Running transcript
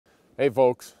Hey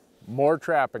folks, more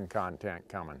trapping content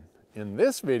coming. In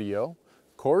this video,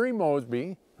 Cory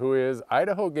Mosby, who is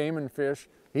Idaho Game and Fish,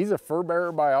 he's a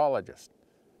fur-bearer biologist.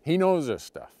 He knows this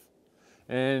stuff.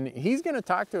 And he's going to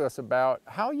talk to us about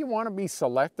how you want to be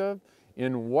selective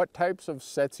in what types of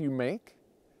sets you make,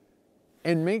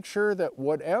 and make sure that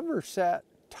whatever set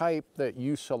type that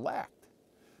you select,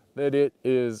 that it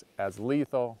is as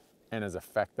lethal and as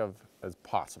effective as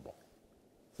possible.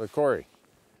 So Cory,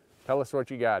 tell us what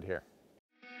you got here.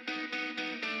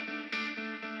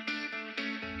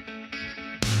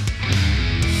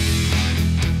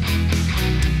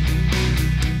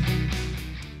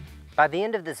 By the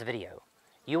end of this video,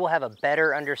 you will have a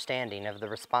better understanding of the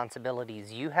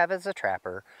responsibilities you have as a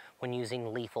trapper when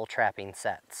using lethal trapping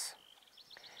sets.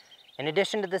 In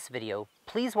addition to this video,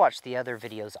 please watch the other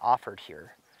videos offered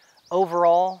here.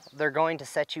 Overall, they're going to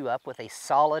set you up with a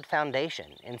solid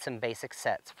foundation in some basic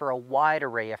sets for a wide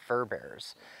array of fur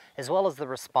bearers, as well as the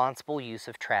responsible use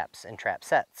of traps and trap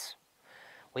sets.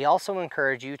 We also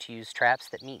encourage you to use traps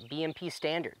that meet BMP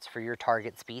standards for your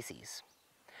target species.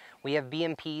 We have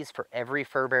BMPs for every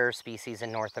fur bearer species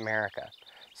in North America,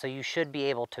 so you should be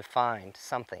able to find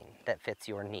something that fits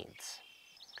your needs.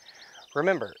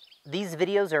 Remember, these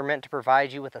videos are meant to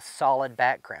provide you with a solid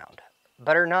background,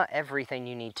 but are not everything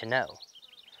you need to know.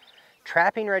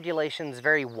 Trapping regulations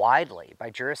vary widely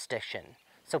by jurisdiction,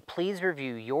 so please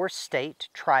review your state,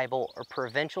 tribal, or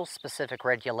provincial specific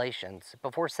regulations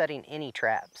before setting any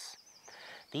traps.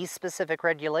 These specific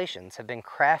regulations have been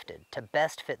crafted to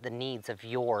best fit the needs of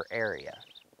your area.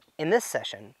 In this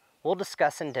session, we'll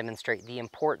discuss and demonstrate the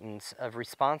importance of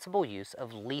responsible use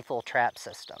of lethal trap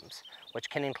systems, which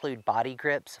can include body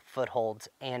grips, footholds,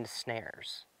 and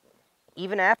snares.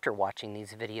 Even after watching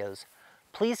these videos,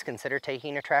 please consider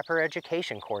taking a trapper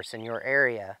education course in your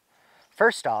area.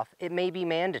 First off, it may be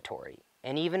mandatory,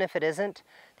 and even if it isn't,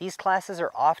 these classes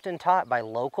are often taught by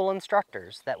local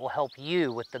instructors that will help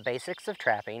you with the basics of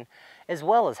trapping, as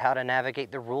well as how to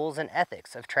navigate the rules and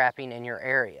ethics of trapping in your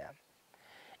area.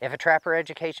 If a trapper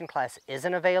education class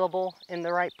isn't available in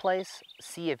the right place,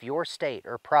 see if your state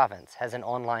or province has an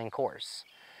online course.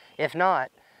 If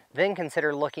not, then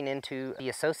consider looking into the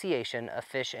Association of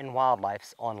Fish and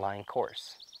Wildlife's online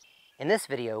course. In this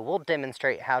video, we'll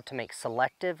demonstrate how to make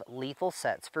selective lethal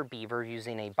sets for beaver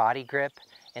using a body grip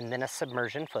and then a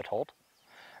submersion foothold,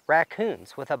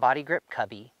 raccoons with a body grip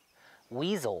cubby,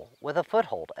 weasel with a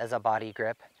foothold as a body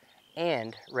grip,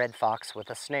 and red fox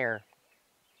with a snare.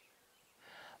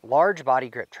 Large body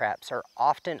grip traps are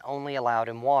often only allowed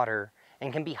in water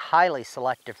and can be highly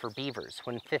selective for beavers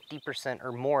when 50%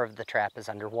 or more of the trap is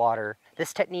underwater.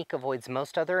 This technique avoids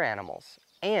most other animals,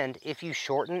 and if you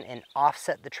shorten and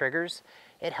offset the triggers,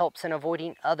 it helps in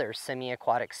avoiding other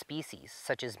semi-aquatic species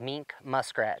such as mink,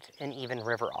 muskrat, and even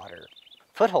river otter.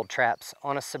 Foothold traps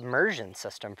on a submersion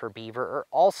system for beaver are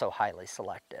also highly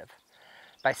selective.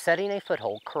 By setting a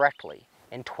foothold correctly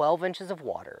in 12 inches of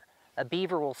water, a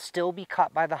beaver will still be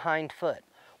caught by the hind foot,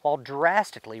 while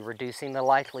drastically reducing the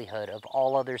likelihood of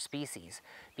all other species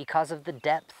because of the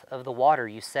depth of the water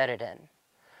you set it in.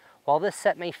 While this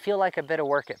set may feel like a bit of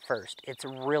work at first, it's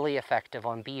really effective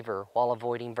on beaver while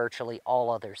avoiding virtually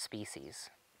all other species.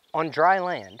 On dry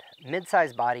land,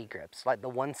 mid-size body grips like the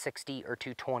 160 or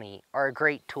 220 are a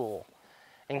great tool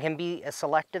and can be a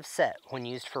selective set when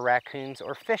used for raccoons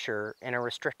or fisher in a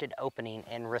restricted opening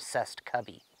and recessed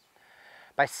cubby.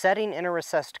 By setting in a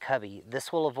recessed cubby,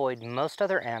 this will avoid most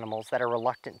other animals that are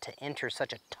reluctant to enter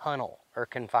such a tunnel or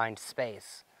confined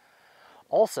space.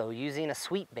 Also, using a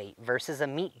sweet bait versus a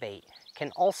meat bait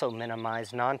can also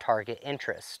minimize non-target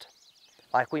interest.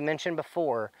 Like we mentioned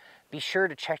before, be sure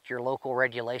to check your local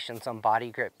regulations on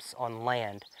body grips on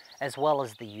land, as well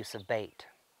as the use of bait.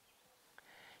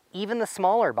 Even the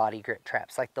smaller body grip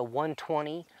traps like the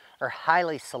 120 are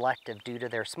highly selective due to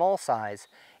their small size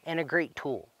and a great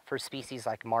tool for species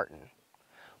like marten.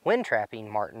 When trapping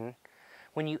marten,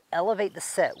 when you elevate the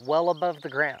set well above the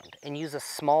ground and use a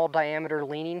small diameter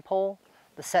leaning pole,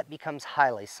 the set becomes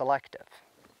highly selective.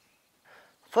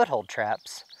 Foothold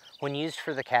traps, when used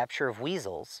for the capture of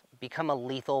weasels, become a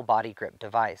lethal body grip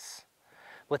device.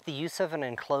 With the use of an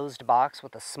enclosed box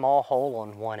with a small hole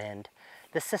on one end,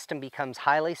 the system becomes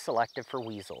highly selective for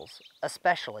weasels,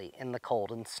 especially in the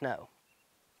cold and snow.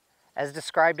 As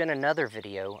described in another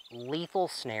video, lethal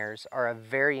snares are a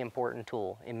very important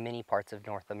tool in many parts of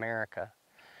North America.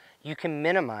 You can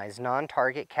minimize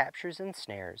non-target captures and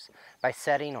snares by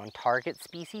setting on target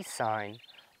species sign,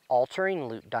 altering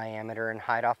loop diameter and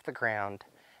height off the ground,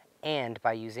 and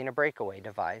by using a breakaway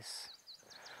device.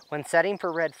 When setting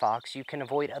for red fox, you can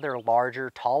avoid other larger,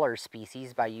 taller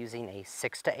species by using a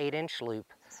 6 to 8 inch loop,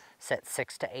 set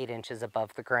 6 to 8 inches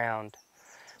above the ground.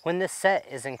 When this set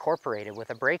is incorporated with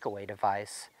a breakaway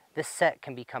device, this set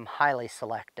can become highly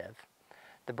selective.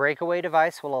 The breakaway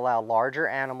device will allow larger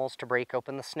animals to break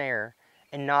open the snare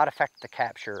and not affect the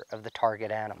capture of the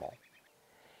target animal.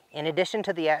 In addition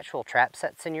to the actual trap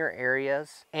sets in your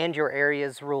areas and your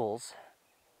area's rules,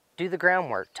 do the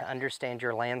groundwork to understand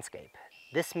your landscape.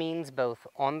 This means both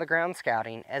on-the-ground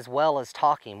scouting as well as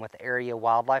talking with area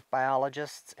wildlife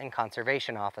biologists and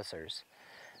conservation officers.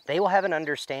 They will have an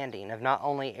understanding of not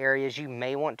only areas you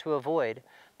may want to avoid,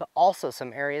 but also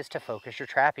some areas to focus your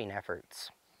trapping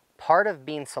efforts. Part of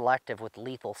being selective with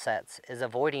lethal sets is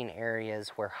avoiding areas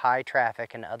where high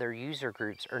traffic and other user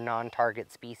groups or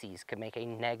non-target species could make a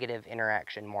negative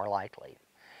interaction more likely.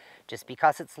 Just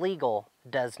because it's legal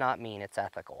does not mean it's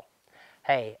ethical.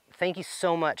 Hey, thank you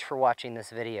so much for watching this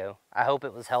video. I hope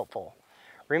it was helpful.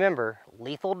 Remember,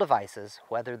 lethal devices,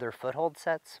 whether they're foothold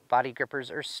sets, body grippers,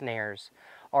 or snares,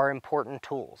 are important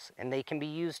tools, and they can be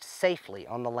used safely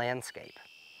on the landscape.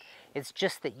 It's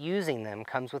just that using them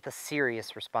comes with a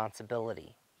serious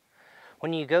responsibility.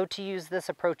 When you go to use this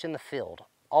approach in the field,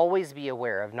 always be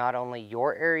aware of not only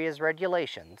your area's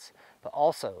regulations, but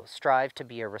also strive to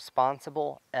be a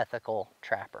responsible, ethical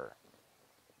trapper.